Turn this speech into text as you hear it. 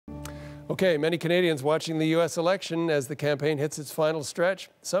Okay, many Canadians watching the U.S. election as the campaign hits its final stretch.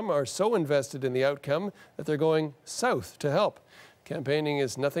 Some are so invested in the outcome that they're going south to help. Campaigning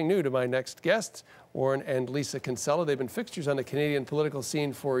is nothing new to my next guests, Warren and Lisa Kinsella. They've been fixtures on the Canadian political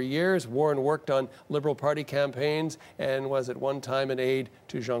scene for years. Warren worked on Liberal Party campaigns and was at one time an aide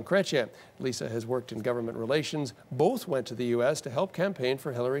to Jean Chrétien. Lisa has worked in government relations. Both went to the U.S. to help campaign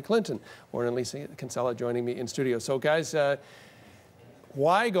for Hillary Clinton. Warren and Lisa Kinsella joining me in studio. So guys,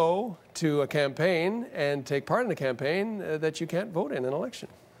 why go to a campaign and take part in a campaign that you can't vote in an election?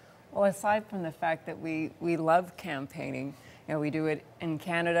 Well, aside from the fact that we love campaigning, you know, we do it in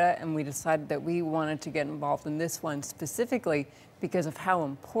Canada, and we decided that we wanted to get involved in this one specifically because of how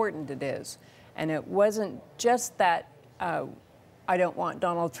important it is. And it wasn't just that I don't want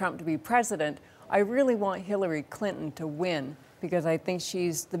Donald Trump to be president. I really want Hillary Clinton to win because I think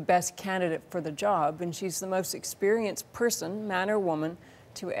she's the best candidate for the job, and she's the most experienced person, man or woman,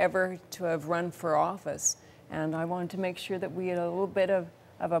 to have run for office. And I wanted to make sure that we had a little bit of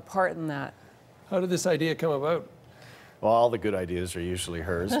a part in that. How did this idea come about? Well, all the good ideas are usually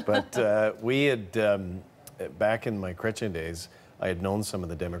hers, but we had, back in my Chrétien days, I had known some of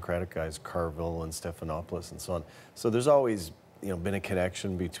the Democratic guys, Carville and Stephanopoulos and so on. So there's always, been a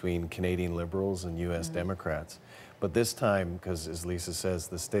connection between Canadian Liberals and U.S. Democrats. But this time, because as Lisa says,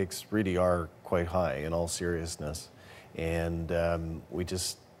 the stakes really are quite high in all seriousness. And we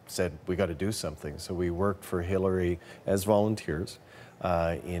just said, we got to do something. So we worked for Hillary as volunteers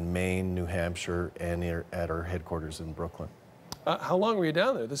in Maine, New Hampshire, and at our headquarters in Brooklyn. How long were you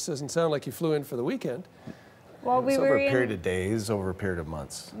down there? This doesn't sound like you flew in for the weekend. Well, we were over a period of days, over a period of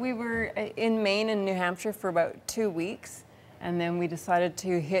months. We were in Maine and New Hampshire for about 2 weeks, and then we decided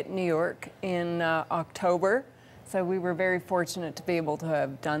to hit New York in October. So we were very fortunate to be able to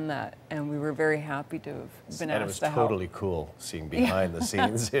have done that, and we were very happy to have been asked to help. And it was totally cool seeing behind the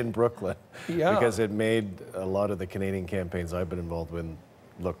scenes in Brooklyn, because it made a lot of the Canadian campaigns I've been involved with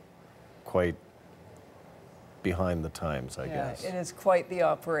look quite behind the times, I guess. It is quite the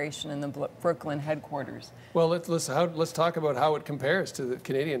operation in the Brooklyn headquarters. Well, let's talk about how it compares to the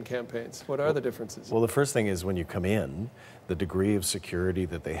Canadian campaigns. What are the differences? Well, the first thing is when you come in, the degree of security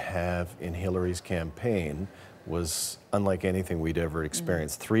that they have in Hillary's campaign was unlike anything we'd ever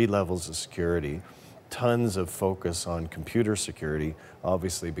experienced. 3 levels of security, tons of focus on computer security,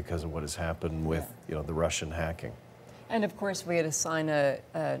 obviously because of what has happened with the Russian hacking. And of course we had to sign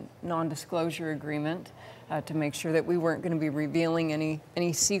a non-disclosure agreement to make sure that we weren't going to be revealing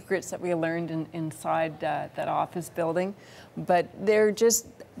any secrets that we learned inside that office building. But they're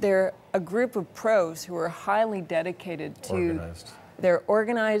a group of pros who are highly dedicated to... They're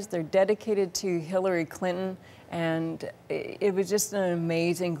organized, they're dedicated to Hillary Clinton, and it was just an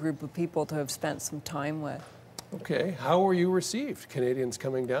amazing group of people to have spent some time with. Okay, how were you received, Canadians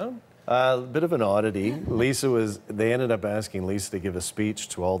coming down? A bit of an oddity. They ended up asking Lisa to give a speech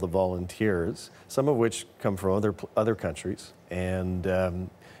to all the volunteers, some of which come from other countries, and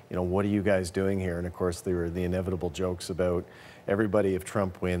what are you guys doing here? And of course there were the inevitable jokes about everybody, if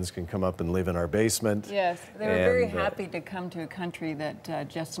Trump wins, can come up and live in our basement. Yes, they were very happy to come to a country that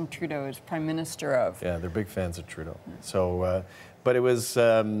Justin Trudeau is Prime Minister of. Yeah, they're big fans of Trudeau. So, but it was,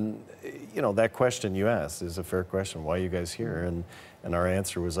 that question you asked is a fair question. Why are you guys here? And our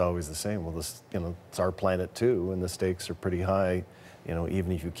answer was always the same. Well, this, it's our planet too, and the stakes are pretty high,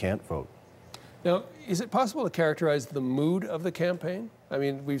 even if you can't vote. Now, is it possible to characterize the mood of the campaign? I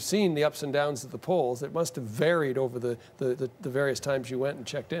mean, we've seen the ups and downs of the polls. It must have varied over the various times you went and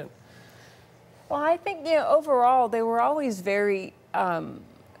checked in. Well, I think, overall, they were always very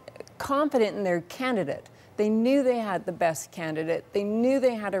confident in their candidate. They knew they had the best candidate. They knew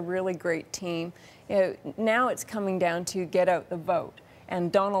they had a really great team. Now it's coming down to get out the vote. And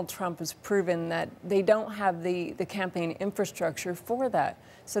Donald Trump has proven that they don't have the campaign infrastructure for that.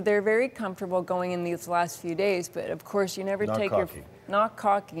 So they're very comfortable going in these last few days, but of course you never not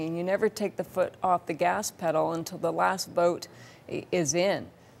cocky, and you never take the foot off the gas pedal until the last vote is in.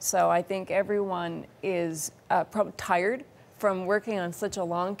 So I think everyone is probably tired from working on such a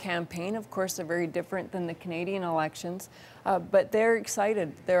long campaign. Of course, they're very different than the Canadian elections, but they're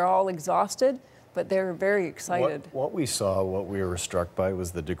excited. They're all exhausted, but they're very excited. What we saw, what we were struck by,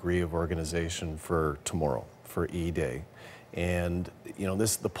 was the degree of organization for tomorrow, for E-Day. And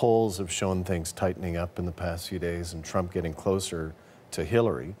the polls have shown things tightening up in the past few days and Trump getting closer to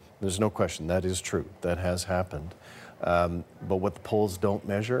Hillary. There's no question, that is true. That has happened. But what the polls don't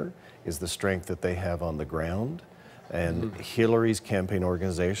measure is the strength that they have on the ground. And Hillary's campaign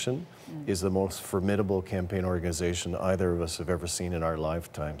organization is the most formidable campaign organization either of us have ever seen in our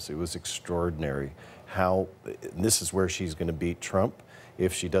lifetimes. It was extraordinary how, and this is where she's going to beat Trump,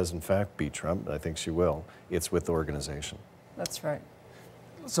 if she does in fact beat Trump, and I think she will, it's with organization. That's right.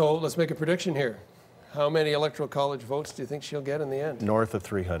 So let's make a prediction here. How many Electoral College votes do you think she'll get in the end? North of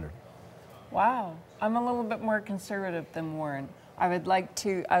 300. Wow. I'm a little bit more conservative than Warren. I would like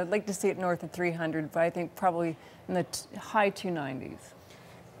to see it north of 300, but I think probably in the high 290s.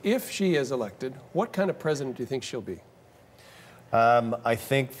 If she is elected, what kind of president do you think she'll be? I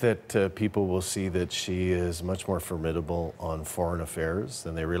think that people will see that she is much more formidable on foreign affairs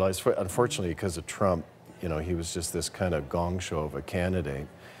than they realize. Unfortunately, because of Trump, you know, he was just this kind of gong show of a candidate.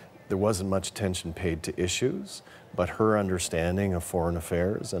 There wasn't much attention paid to issues, but her understanding of foreign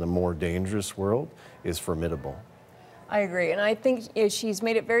affairs in a more dangerous world is formidable. I agree, and I think she's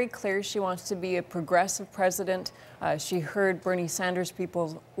made it very clear she wants to be a progressive president. She heard Bernie Sanders'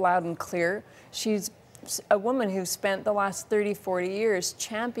 people loud and clear. She's a woman who spent the last 30, 40 years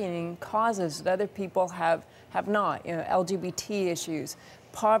championing causes that other people have not. You know, LGBT issues,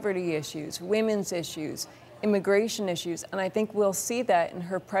 poverty issues, women's issues, immigration issues, and I think we'll see that in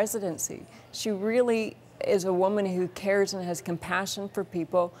her presidency. She really is a woman who cares and has compassion for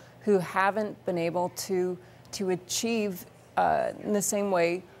people who haven't been able to achieve in the same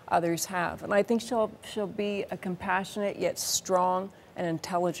way others have. And I think she'll be a compassionate yet strong and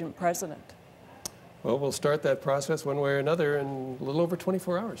intelligent president. Well, we'll start that process one way or another in a little over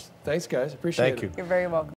 24 hours. Thanks, guys. Appreciate it. Thank you. You're very welcome.